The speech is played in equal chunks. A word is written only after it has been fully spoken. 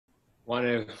want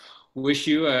to wish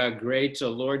you a great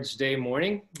Lord's Day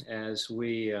morning as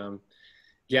we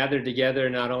gather together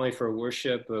not only for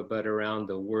worship, but around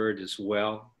the Word as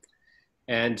well.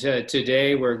 And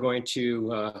today we're going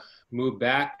to move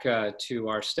back to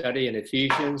our study in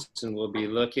Ephesians, and we'll be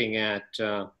looking at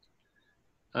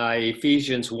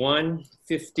Ephesians 1,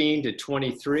 15 to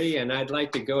 23. And I'd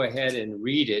like to go ahead and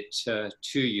read it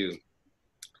to you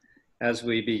as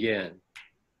we begin.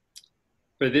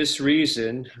 For this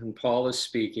reason, and Paul is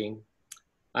speaking,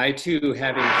 I too,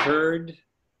 having heard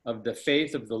of the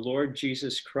faith of the Lord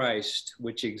Jesus Christ,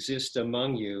 which exists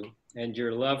among you, and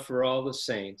your love for all the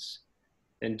saints,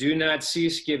 and do not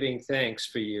cease giving thanks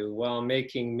for you while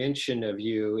making mention of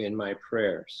you in my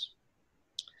prayers,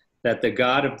 that the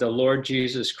God of the Lord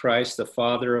Jesus Christ, the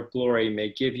Father of glory,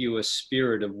 may give you a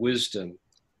spirit of wisdom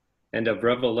and of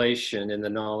revelation in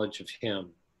the knowledge of him.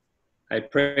 I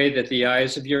pray that the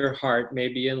eyes of your heart may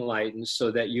be enlightened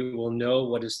so that you will know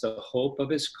what is the hope of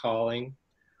his calling,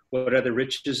 what are the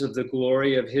riches of the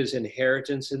glory of his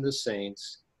inheritance in the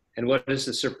saints, and what is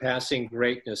the surpassing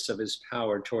greatness of his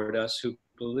power toward us who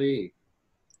believe.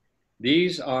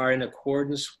 These are in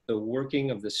accordance with the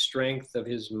working of the strength of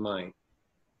his might,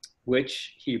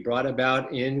 which he brought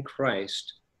about in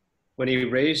Christ when he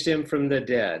raised him from the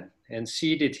dead and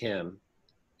seated him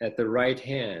at the right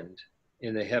hand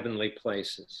in the heavenly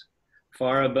places,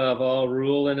 far above all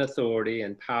rule and authority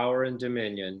and power and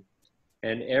dominion,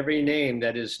 and every name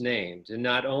that is named, and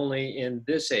not only in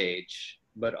this age,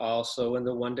 but also in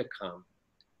the one to come.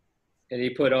 And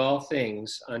he put all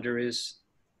things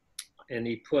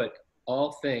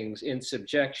in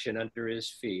subjection under his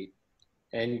feet,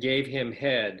 and gave him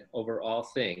head over all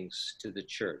things to the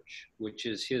church, which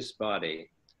is his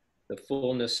body, the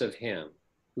fullness of him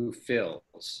who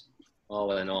fills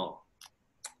all in all.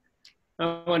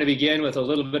 I want to begin with a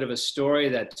little bit of a story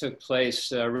that took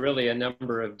place really a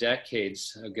number of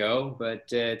decades ago,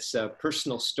 but it's a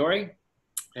personal story.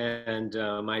 And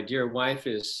my dear wife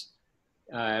is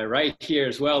right here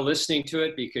as well, listening to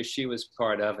it because she was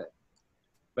part of it.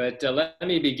 But let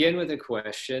me begin with a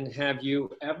question. Have you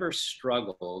ever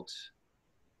struggled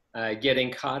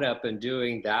getting caught up in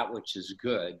doing that which is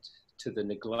good to the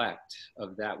neglect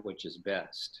of that which is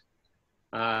best?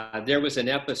 There was an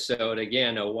episode,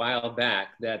 again, a while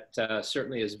back that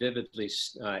certainly is vividly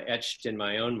etched in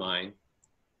my own mind.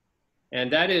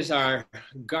 And that is our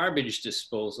garbage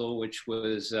disposal, which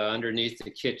was underneath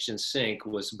the kitchen sink,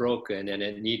 was broken and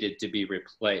it needed to be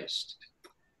replaced.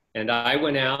 And I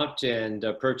went out and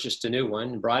purchased a new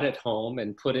one, brought it home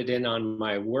and put it in on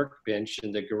my workbench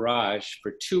in the garage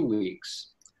for 2 weeks.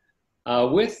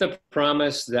 With the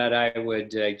promise that I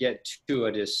would get to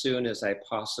it as soon as I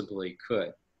possibly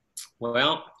could.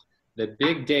 Well, the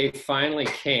big day finally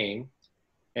came,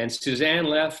 and Suzanne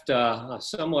left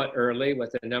somewhat early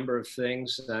with a number of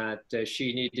things that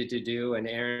she needed to do and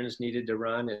errands needed to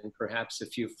run, and perhaps a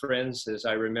few friends, as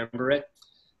I remember it,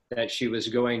 that she was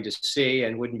going to see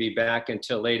and wouldn't be back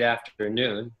until late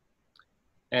afternoon.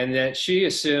 And that she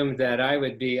assumed that I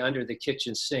would be under the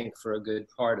kitchen sink for a good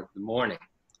part of the morning.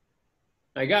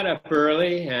 I got up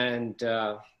early and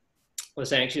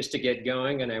was anxious to get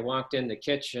going, and I walked in the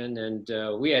kitchen,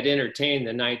 and we had entertained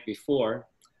the night before,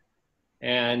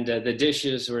 and the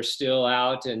dishes were still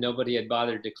out and nobody had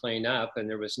bothered to clean up, and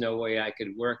there was no way I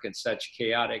could work in such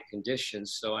chaotic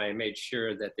conditions, so I made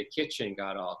sure that the kitchen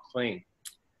got all clean.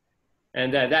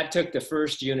 And that took the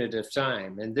first unit of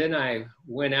time. And then I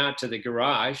went out to the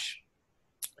garage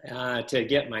to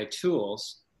get my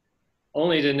tools,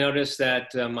 only to notice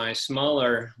that my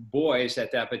smaller boys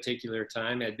at that particular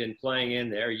time had been playing in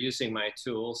there using my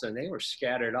tools, and they were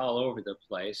scattered all over the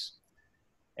place.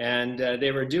 And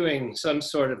they were doing some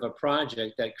sort of a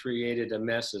project that created a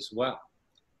mess as well.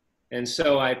 And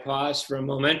so I paused for a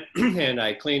moment and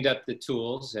I cleaned up the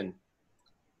tools and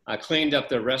I cleaned up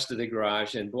the rest of the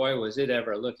garage, and boy, was it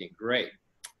ever looking great.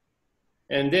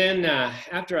 And then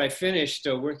after I finished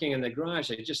working in the garage,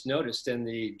 I just noticed in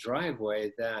the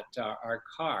driveway that our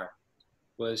car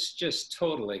was just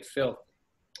totally filthy.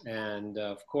 And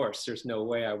of course, there's no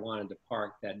way I wanted to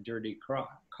park that dirty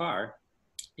car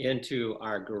into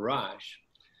our garage.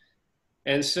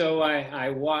 And so I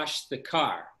washed the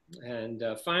car. And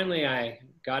finally, I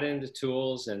got into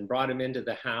tools and brought them into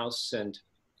the house, and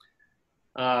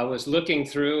was looking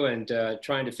through and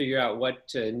trying to figure out what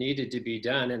needed to be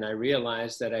done, and I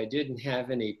realized that I didn't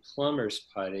have any plumber's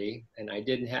putty and I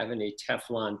didn't have any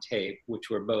Teflon tape, which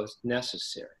were both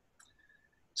necessary.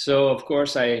 So of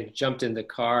course I jumped in the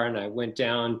car and I went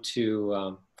down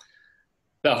to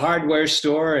the hardware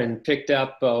store and picked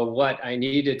up what I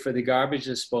needed for the garbage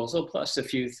disposal, plus a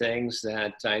few things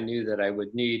that I knew that I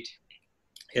would need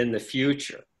in the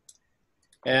future.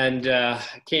 And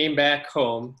came back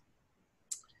home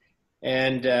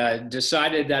and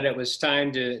decided that it was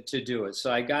time to do it.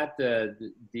 So I got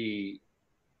the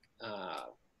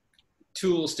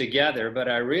tools together, but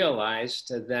I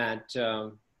realized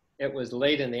that it was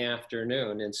late in the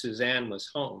afternoon and Suzanne was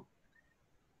home.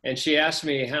 And she asked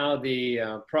me how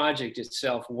the project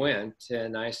itself went.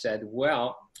 And I said,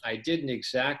 well, I didn't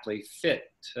exactly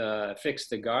fix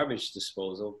the garbage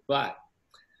disposal, but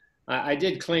I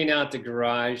did clean out the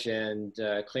garage and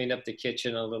clean up the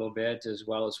kitchen a little bit, as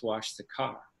well as wash the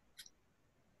car.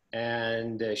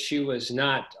 And she was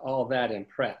not all that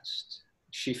impressed.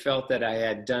 She felt that I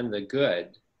had done the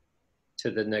good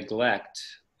to the neglect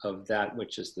of that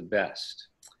which is the best.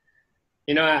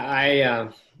 You know, I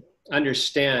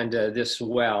understand this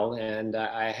well, and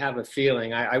I have a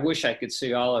feeling, I wish I could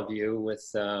see all of you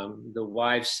with the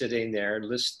wives sitting there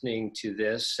listening to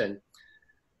this, and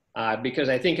because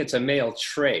I think it's a male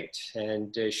trait.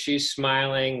 And she's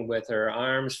smiling with her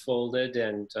arms folded.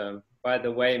 And by the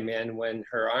way, men, when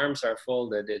her arms are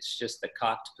folded, it's just the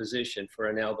cocked position for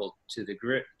an elbow to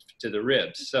the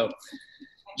ribs. So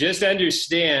just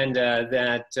understand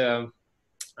that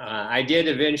I did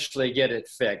eventually get it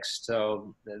fixed.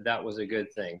 So that was a good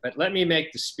thing. But let me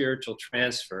make the spiritual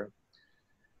transfer.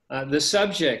 The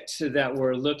subject that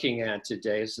we're looking at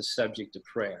today is the subject of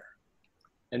prayer.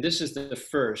 And this is the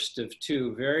first of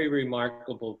two very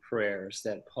remarkable prayers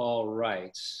that Paul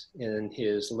writes in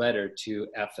his letter to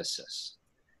Ephesus.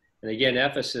 And again,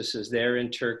 Ephesus is there in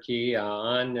Turkey,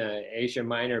 on Asia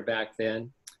Minor back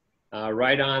then,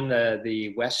 right on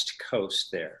the west coast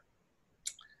there.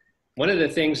 One of the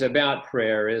things about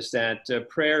prayer is that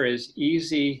prayer is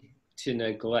easy to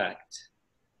neglect,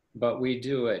 but we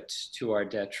do it to our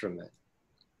detriment.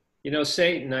 You know,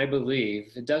 Satan, I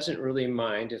believe, doesn't really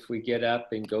mind if we get up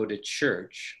and go to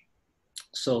church,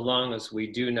 so long as we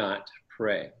do not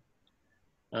pray.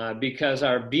 Because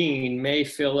our being may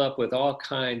fill up with all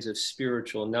kinds of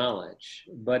spiritual knowledge,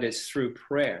 but it's through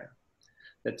prayer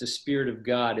that the Spirit of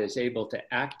God is able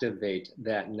to activate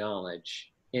that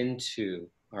knowledge into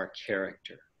our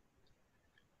character.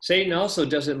 Satan also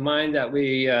doesn't mind that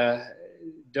we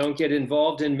don't get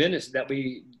involved in ministry,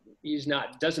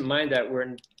 doesn't mind that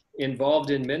we're involved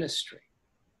in ministry,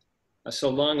 so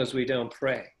long as we don't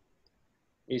pray.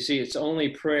 You see, it's only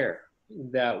prayer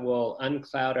that will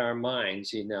uncloud our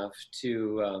minds enough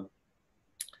to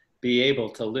be able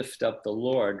to lift up the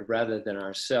Lord rather than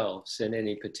ourselves in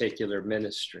any particular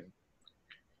ministry.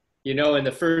 You know, in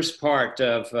the first part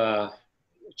of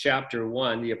chapter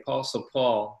 1, the Apostle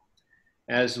Paul,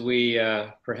 as we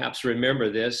perhaps remember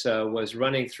this, was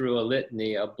running through a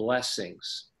litany of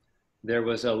blessings. There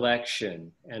was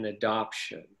election and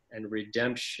adoption and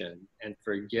redemption and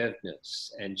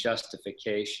forgiveness and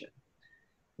justification.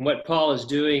 And what Paul is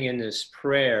doing in this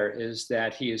prayer is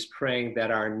that he is praying that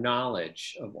our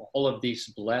knowledge of all of these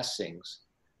blessings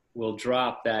will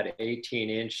drop that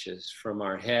 18 inches from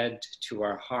our head to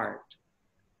our heart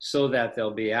so that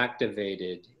they'll be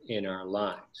activated in our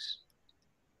lives.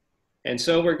 And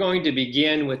so we're going to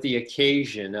begin with the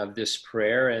occasion of this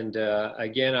prayer. And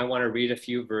again, I want to read a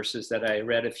few verses that I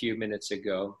read a few minutes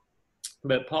ago.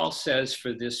 But Paul says,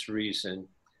 for this reason,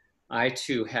 I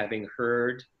too, having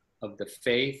heard of the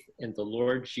faith in the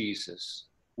Lord Jesus,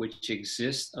 which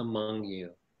exists among you,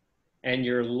 and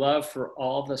your love for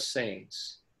all the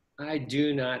saints, I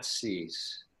do not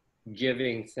cease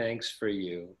giving thanks for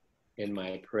you in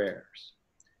my prayers.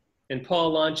 And Paul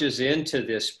launches into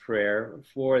this prayer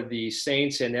for the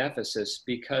saints in Ephesus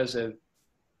because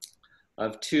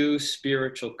of two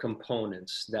spiritual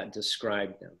components that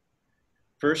describe them.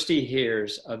 First, he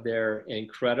hears of their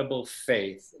incredible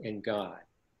faith in God.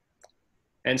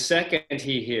 And second,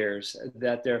 he hears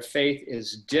that their faith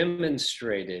is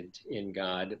demonstrated in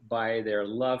God by their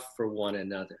love for one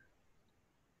another.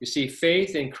 You see,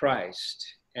 faith in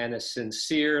Christ and a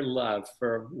sincere love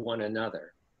for one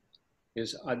another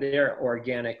they're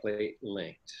organically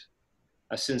linked.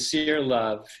 A sincere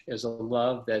love is a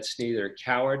love that's neither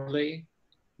cowardly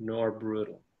nor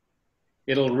brutal.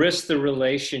 It'll risk the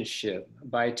relationship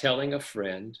by telling a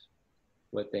friend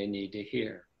what they need to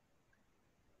hear.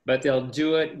 But they'll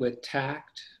do it with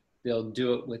tact, they'll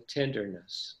do it with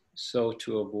tenderness, so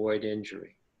to avoid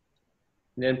injury.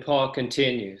 And then Paul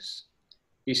continues.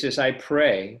 He says, I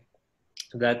pray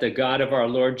that the God of our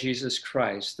Lord Jesus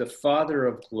Christ, the Father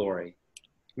of glory,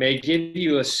 may give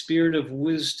you a spirit of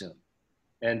wisdom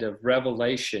and of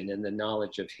revelation in the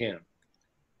knowledge of him.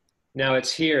 Now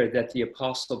it's here that the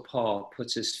Apostle Paul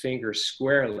puts his finger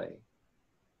squarely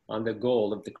on the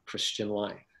goal of the Christian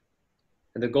life.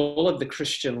 And the goal of the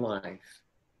Christian life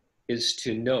is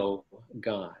to know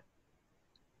God.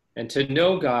 And to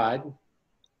know God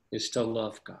is to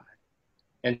love God.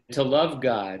 And to love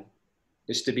God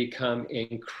is to become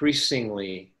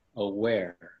increasingly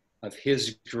aware of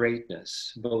his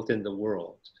greatness, both in the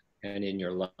world and in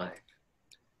your life.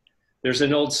 There's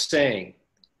an old saying,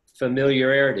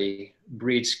 familiarity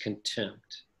breeds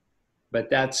contempt, but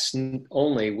that's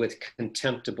only with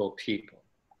contemptible people.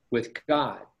 With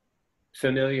God,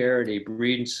 familiarity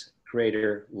breeds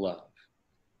greater love.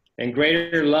 And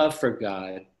greater love for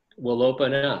God will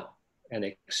open up and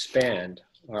expand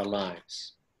our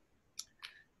lives.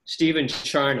 Stephen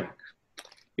Charnock,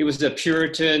 he was a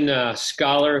Puritan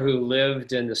scholar who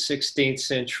lived in the 16th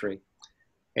century.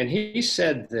 And he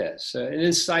said this, an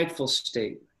insightful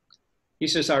statement. He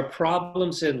says, our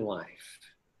problems in life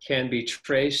can be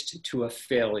traced to a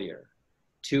failure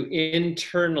to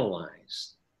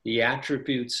internalize the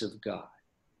attributes of God.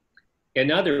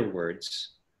 In other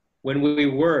words, when we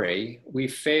worry, we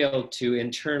fail to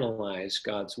internalize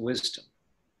God's wisdom.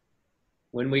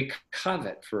 When we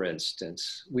covet, for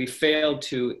instance, we fail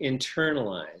to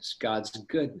internalize God's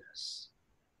goodness.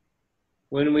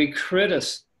 When we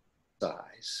criticize,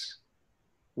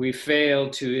 we fail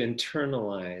to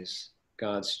internalize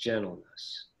God's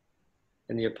gentleness.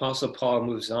 And the Apostle Paul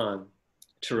moves on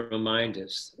to remind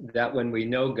us that when we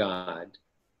know God,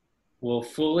 we'll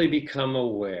fully become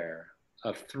aware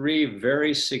of three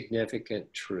very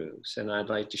significant truths, and I'd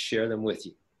like to share them with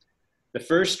you. The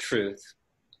first truth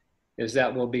is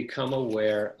that we'll become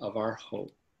aware of our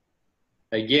hope.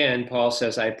 Again, Paul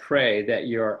says, I pray that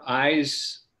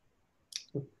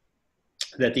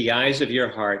the eyes of your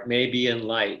heart may be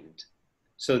enlightened,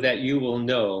 so that you will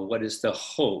know what is the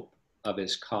hope of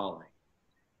his calling.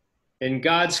 And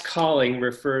God's calling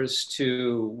refers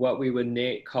to what we would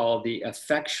call the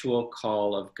effectual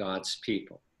call of God's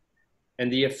people.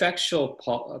 And the effectual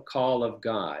call of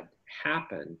God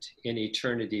happened in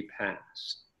eternity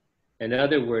past. In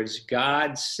other words,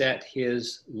 God set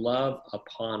his love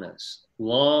upon us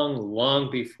long,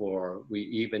 long before we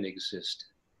even existed.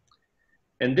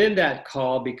 And then that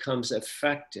call becomes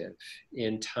effective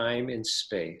in time and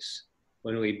space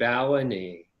when we bow a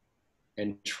knee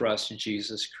and trust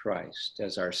Jesus Christ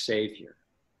as our Savior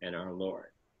and our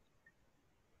Lord.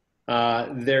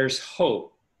 There's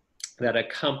hope that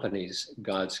accompanies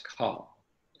God's call.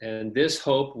 And this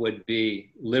hope would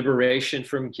be liberation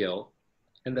from guilt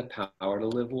and the power to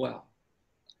live well.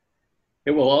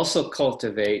 It will also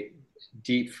cultivate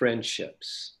deep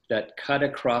friendships that cut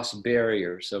across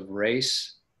barriers of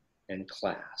race and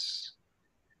class.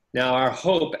 Now, our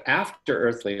hope after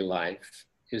earthly life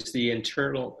is the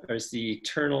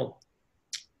eternal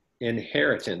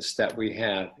inheritance that we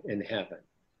have in heaven.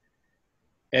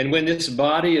 And when this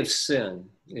body of sin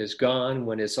is gone,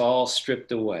 when it's all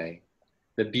stripped away,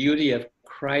 the beauty of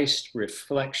Christ's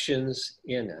reflections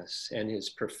in us and his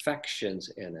perfections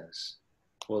in us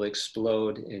will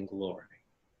explode in glory.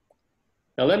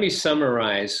 Now, let me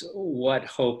summarize what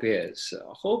hope is.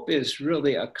 Hope is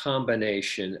really a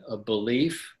combination of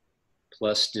belief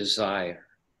plus desire.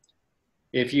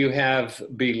 If you have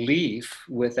belief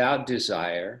without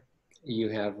desire, you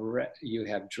have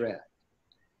dread.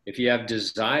 If you have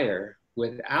desire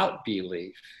without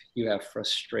belief, you have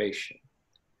frustration.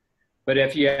 But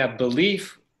if you have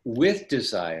belief with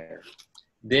desire,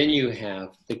 then you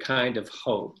have the kind of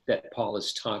hope that Paul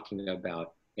is talking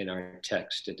about in our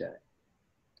text today.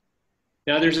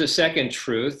 Now, there's a second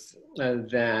truth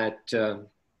that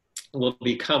we'll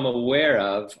become aware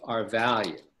of our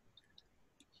value.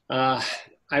 I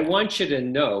want you to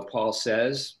know, Paul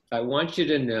says, I want you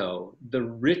to know the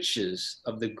riches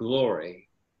of the glory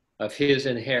of his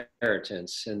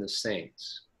inheritance in the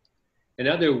saints. In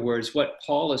other words, what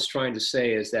Paul is trying to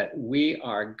say is that we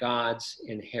are God's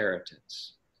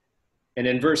inheritance. And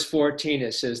in verse 14,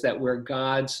 it says that we're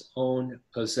God's own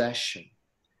possession.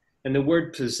 And the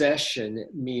word possession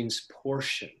means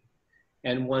portion.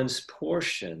 And one's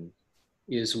portion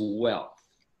is wealth.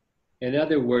 In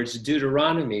other words,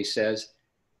 Deuteronomy says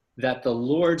that the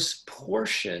Lord's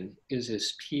portion is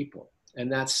his people.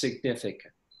 And that's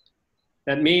significant.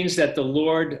 That means that the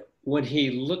Lord, when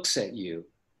he looks at you,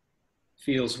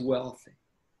 feels wealthy.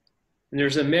 And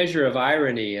there's a measure of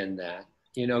irony in that.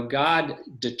 You know, God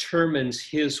determines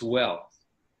his wealth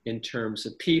in terms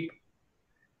of people.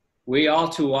 We all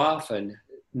too often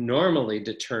normally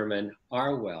determine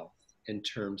our wealth in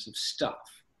terms of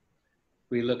stuff.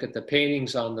 We look at the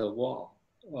paintings on the wall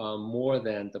more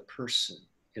than the person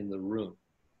in the room.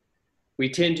 We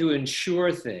tend to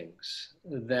ensure things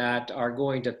that are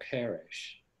going to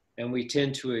perish, and we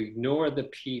tend to ignore the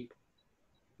people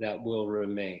that will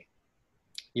remain.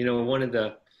 You know, one of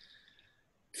the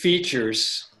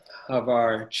features of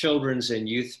our children's and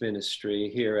youth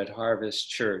ministry here at Harvest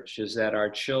Church is that our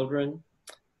children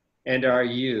and our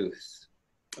youth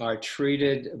are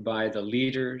treated by the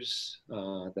leaders,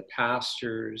 the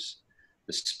pastors,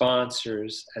 the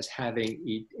sponsors as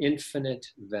having infinite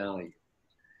value.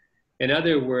 In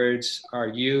other words, our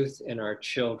youth and our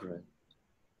children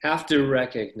have to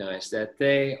recognize that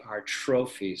they are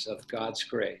trophies of God's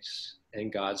grace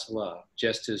and God's love,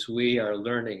 just as we are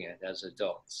learning it as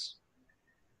adults.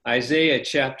 Isaiah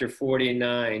chapter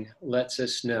 49 lets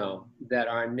us know that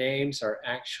our names are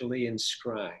actually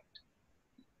inscribed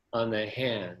on the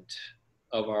hand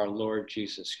of our Lord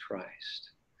Jesus Christ.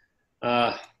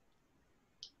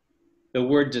 The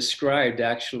word described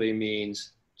actually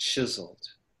means chiseled.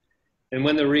 And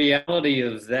when the reality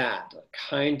of that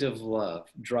kind of love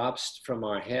drops from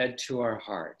our head to our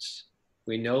hearts,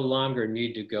 we no longer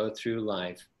need to go through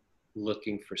life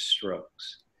looking for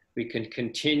strokes. We can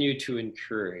continue to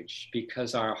encourage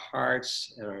because our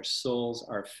hearts and our souls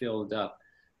are filled up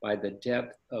by the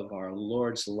depth of our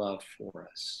Lord's love for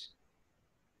us.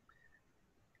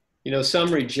 You know,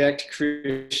 some reject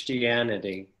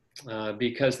Christianity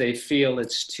because they feel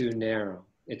it's too narrow,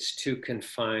 it's too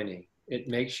confining. It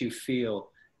makes you feel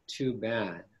too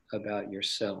bad about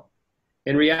yourself.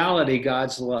 In reality,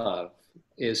 God's love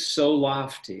is so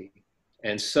lofty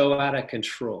and so out of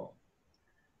control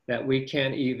that we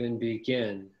can't even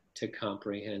begin to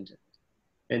comprehend it.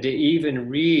 And to even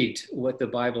read what the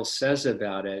Bible says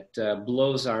about it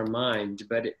blows our mind,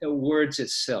 but words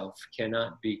itself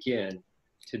cannot begin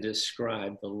to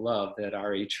describe the love that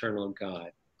our eternal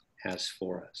God has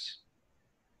for us.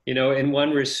 You know, in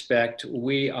one respect,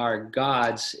 we are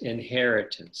God's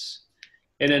inheritance.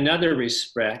 In another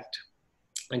respect,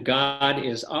 God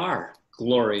is our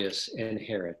glorious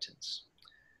inheritance.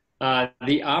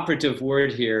 The operative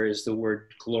word here is the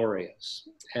word glorious.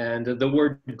 And the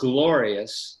word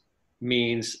glorious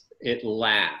means it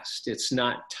lasts. It's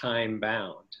not time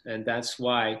bound. And that's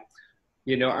why,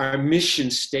 you know, our mission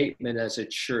statement as a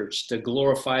church to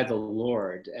glorify the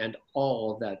Lord and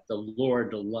all that the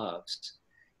Lord loves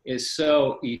is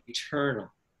so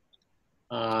eternal.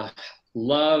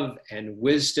 Love and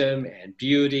wisdom and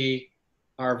beauty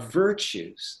are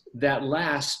virtues that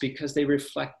last because they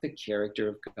reflect the character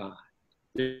of God.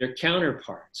 Their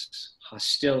counterparts,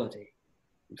 hostility,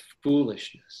 and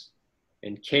foolishness,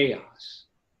 and chaos,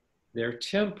 they're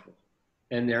temporal,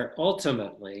 and they're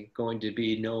ultimately going to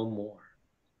be no more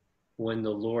when the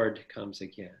Lord comes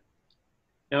again.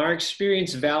 Now, our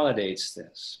experience validates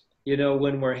this. You know,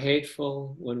 when we're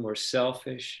hateful, when we're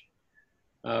selfish,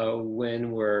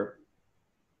 when we're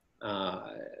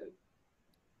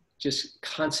just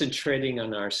concentrating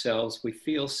on ourselves, we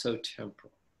feel so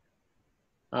temporal.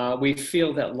 We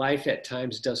feel that life at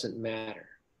times doesn't matter.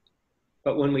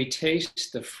 But when we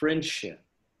taste the friendship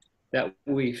that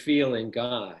we feel in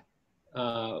God,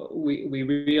 we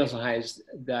realize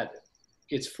that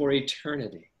it's for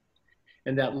eternity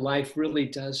and that life really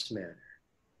does matter.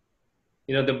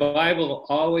 You know, the Bible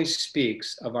always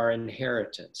speaks of our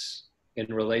inheritance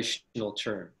in relational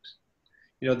terms.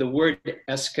 You know, the word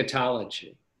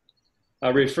eschatology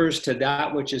refers to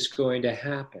that which is going to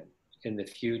happen in the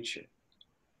future.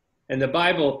 And the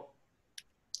Bible,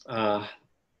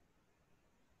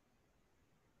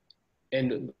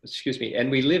 and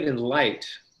we live in light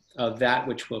of that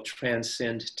which will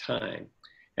transcend time.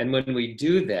 And when we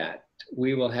do that,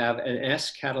 we will have an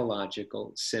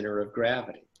eschatological center of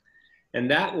gravity. And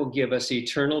that will give us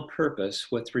eternal purpose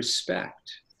with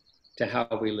respect to how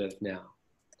we live now.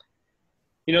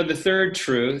 You know, the third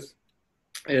truth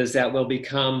is that we'll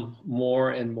become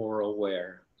more and more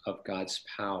aware of God's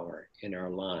power in our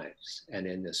lives and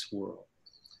in this world.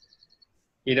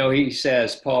 You know, he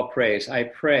says, Paul prays, I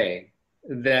pray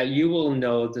that you will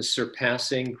know the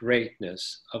surpassing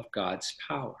greatness of God's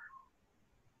power.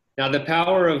 Now, the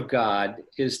power of God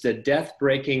is the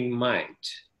death-breaking might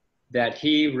that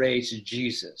he raised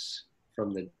Jesus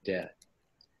from the dead.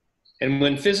 And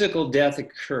when physical death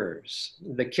occurs,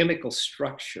 the chemical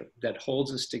structure that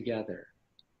holds us together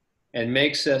and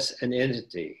makes us an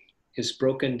entity is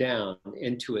broken down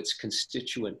into its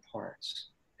constituent parts,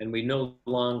 and we no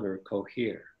longer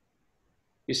cohere.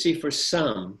 You see, for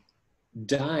some,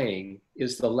 dying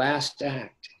is the last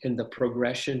act in the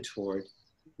progression toward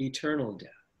eternal death.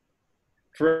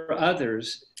 For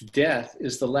others, death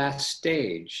is the last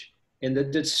stage in the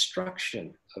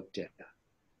destruction of death.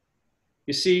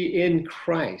 You see, in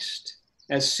Christ,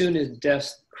 as soon as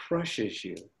death crushes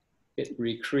you, it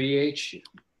recreates you.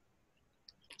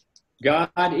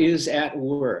 God is at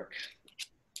work,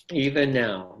 even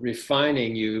now,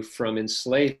 refining you from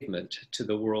enslavement to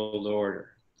the world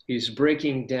order. He's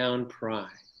breaking down pride.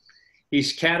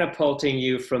 He's catapulting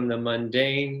you from the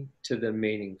mundane to the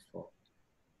meaningful.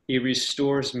 He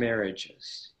restores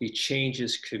marriages. He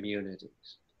changes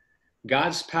communities.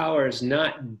 God's power is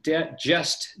not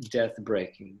just death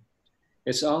breaking.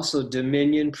 It's also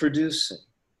dominion producing.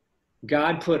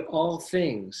 God put all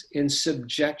things in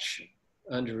subjection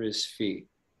under his feet.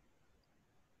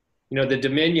 You know, the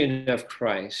dominion of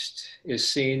Christ is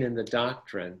seen in the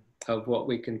doctrine of what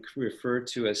we can refer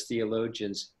to as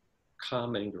theologians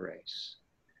common grace.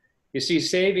 You see,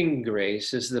 saving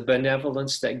grace is the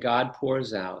benevolence that God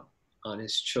pours out on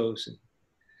his chosen.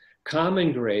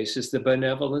 Common grace is the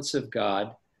benevolence of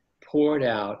God poured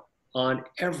out on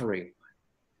everyone.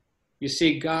 You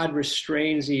see, God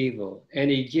restrains evil,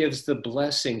 and he gives the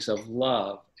blessings of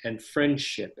love and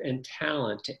friendship and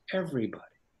talent to everybody.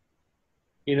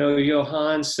 You know,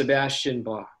 Johann Sebastian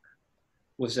Bach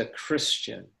was a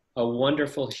Christian, a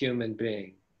wonderful human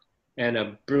being, and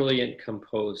a brilliant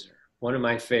composer, one of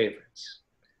my favorites.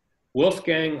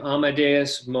 Wolfgang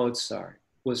Amadeus Mozart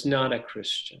was not a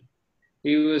Christian.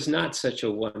 He was not such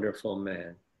a wonderful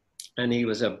man, and he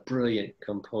was a brilliant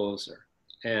composer,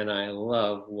 and I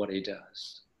love what he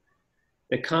does.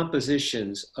 The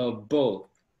compositions of both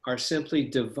are simply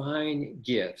divine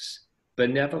gifts,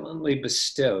 benevolently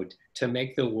bestowed to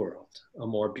make the world a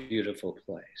more beautiful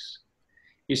place.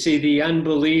 You see, the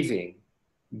unbelieving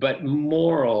but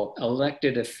moral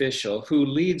elected official who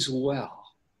leads well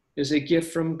is a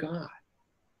gift from God.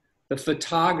 The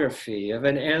photography of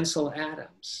an Ansel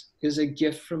Adams is a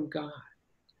gift from God.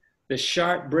 The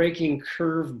sharp breaking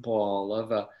curveball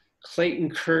of a Clayton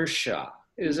Kershaw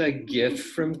is a gift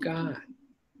from God.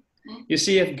 You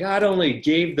see, if God only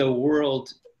gave the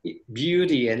world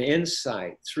beauty and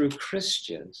insight through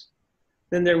Christians,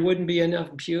 then there wouldn't be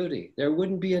enough beauty. There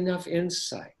wouldn't be enough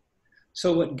insight.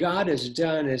 So what God has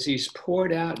done is he's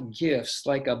poured out gifts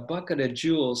like a bucket of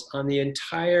jewels on the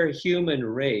entire human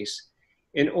race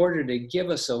in order to give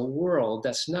us a world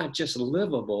that's not just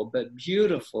livable, but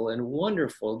beautiful and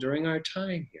wonderful during our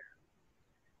time here.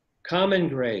 Common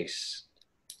grace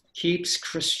keeps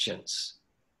Christians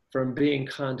from being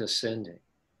condescending.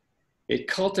 It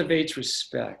cultivates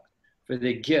respect for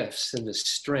the gifts and the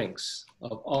strengths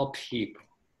of all people.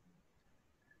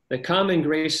 The common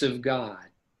grace of God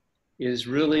is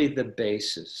really the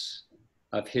basis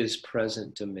of his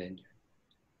present dominion.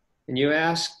 And you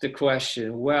ask the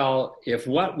question, well, if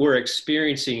what we're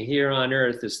experiencing here on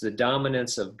earth is the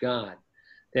dominance of God,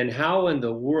 then how in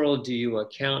the world do you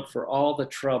account for all the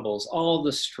troubles, all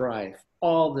the strife,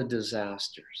 all the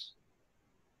disasters?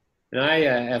 And I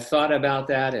have thought about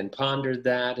that and pondered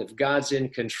that. If God's in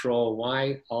control,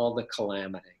 why all the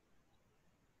calamity?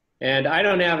 And I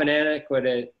don't have an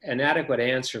adequate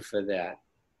answer for that.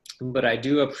 But I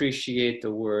do appreciate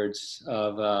the words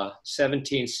of a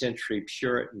 17th century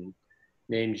Puritan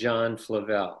named John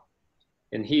Flavel.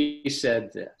 And he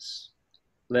said this: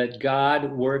 let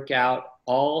God work out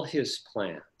all his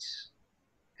plans,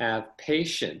 have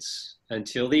patience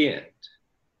until the end,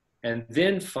 and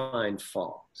then find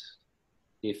fault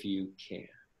if you can.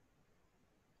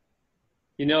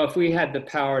 You know, if we had the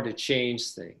power to change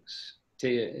things,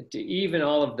 to even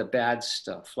all of the bad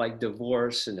stuff like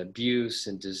divorce and abuse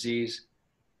and disease,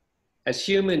 as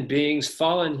human beings,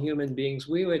 fallen human beings,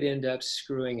 we would end up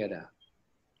screwing it up.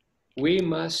 We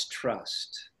must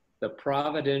trust the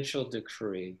providential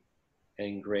decree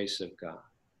and grace of God.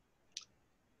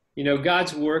 You know,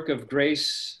 God's work of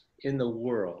grace in the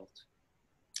world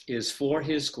is for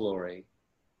his glory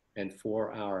and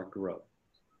for our growth.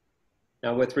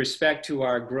 Now, with respect to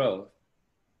our growth,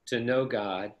 to know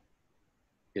God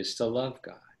is to love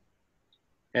God.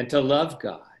 And to love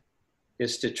God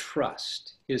is to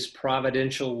trust his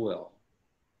providential will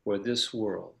for this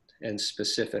world and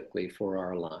specifically for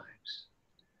our lives.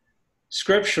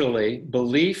 Scripturally,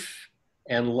 belief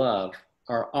and love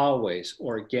are always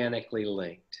organically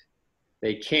linked.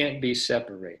 They can't be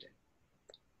separated.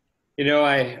 You know,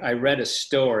 I read a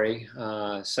story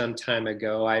some time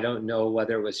ago. I don't know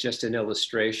whether it was just an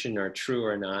illustration or true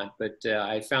or not, but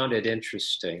I found it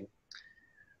interesting.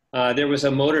 There was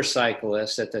a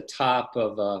motorcyclist at the top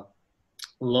of a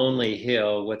lonely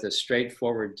hill with a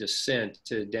straightforward descent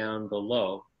to down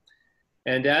below.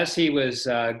 And as he was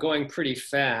going pretty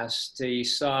fast, he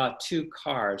saw two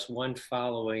cars, one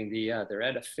following the other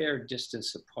at a fair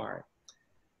distance apart.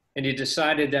 And he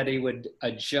decided that he would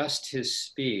adjust his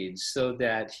speed so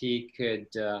that he could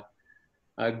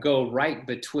go right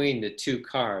between the two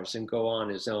cars and go on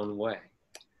his own way.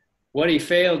 What he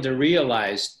failed to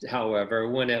realize, however,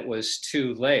 when it was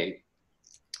too late,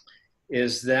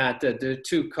 is that the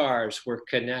two cars were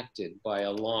connected by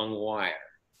a long wire.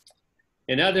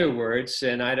 In other words,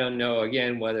 and I don't know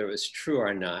again whether it was true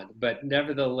or not, but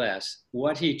nevertheless,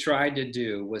 what he tried to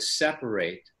do was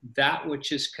separate that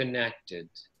which is connected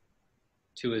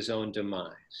to his own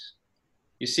demise.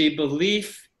 You see,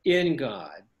 belief in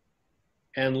God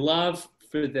and love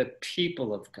for the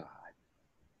people of God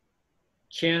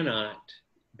cannot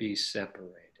be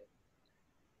separated.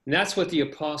 And that's what the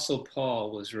Apostle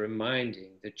Paul was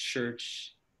reminding the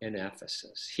church in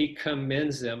Ephesus. He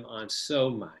commends them on so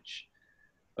much,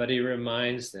 but he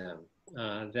reminds them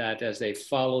that as they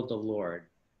follow the Lord,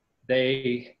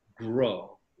 they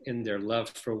grow in their love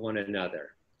for one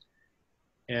another.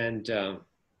 And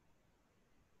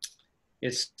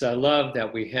it's the love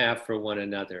that we have for one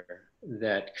another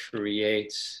that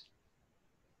creates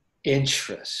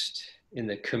interest in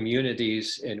the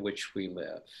communities in which we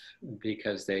live,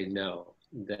 because they know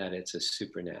that it's a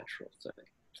supernatural thing.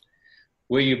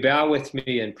 Will you bow with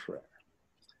me in prayer?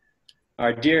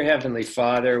 Our dear Heavenly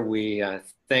Father, we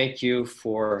thank you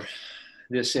for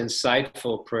this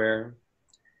insightful prayer.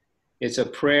 It's a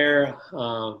prayer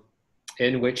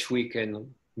in which we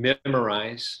can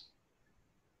memorize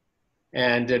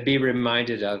and be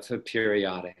reminded of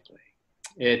periodically.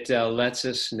 It lets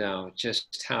us know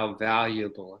just how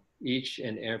valuable each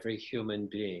and every human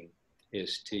being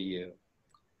is to you.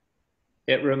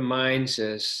 It reminds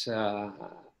us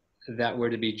that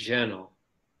we're to be gentle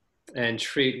and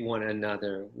treat one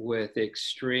another with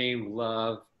extreme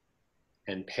love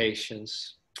and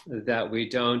patience, that we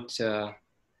don't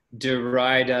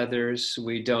deride others,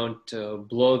 we don't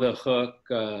blow the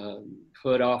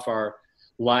hood off our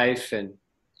life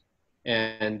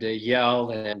and yell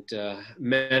and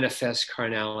manifest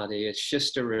carnality. It's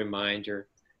just a reminder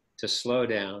to slow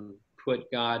down,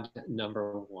 put God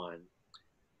number one,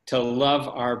 to love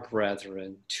our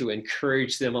brethren, to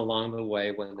encourage them along the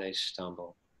way when they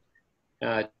stumble,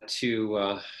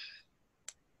 to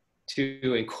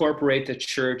incorporate the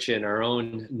church in our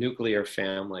own nuclear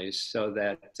families so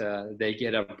that they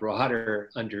get a broader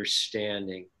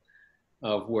understanding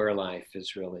of where life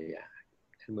is really at.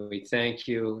 And we thank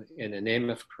you in the name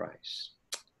of Christ.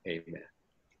 Amen.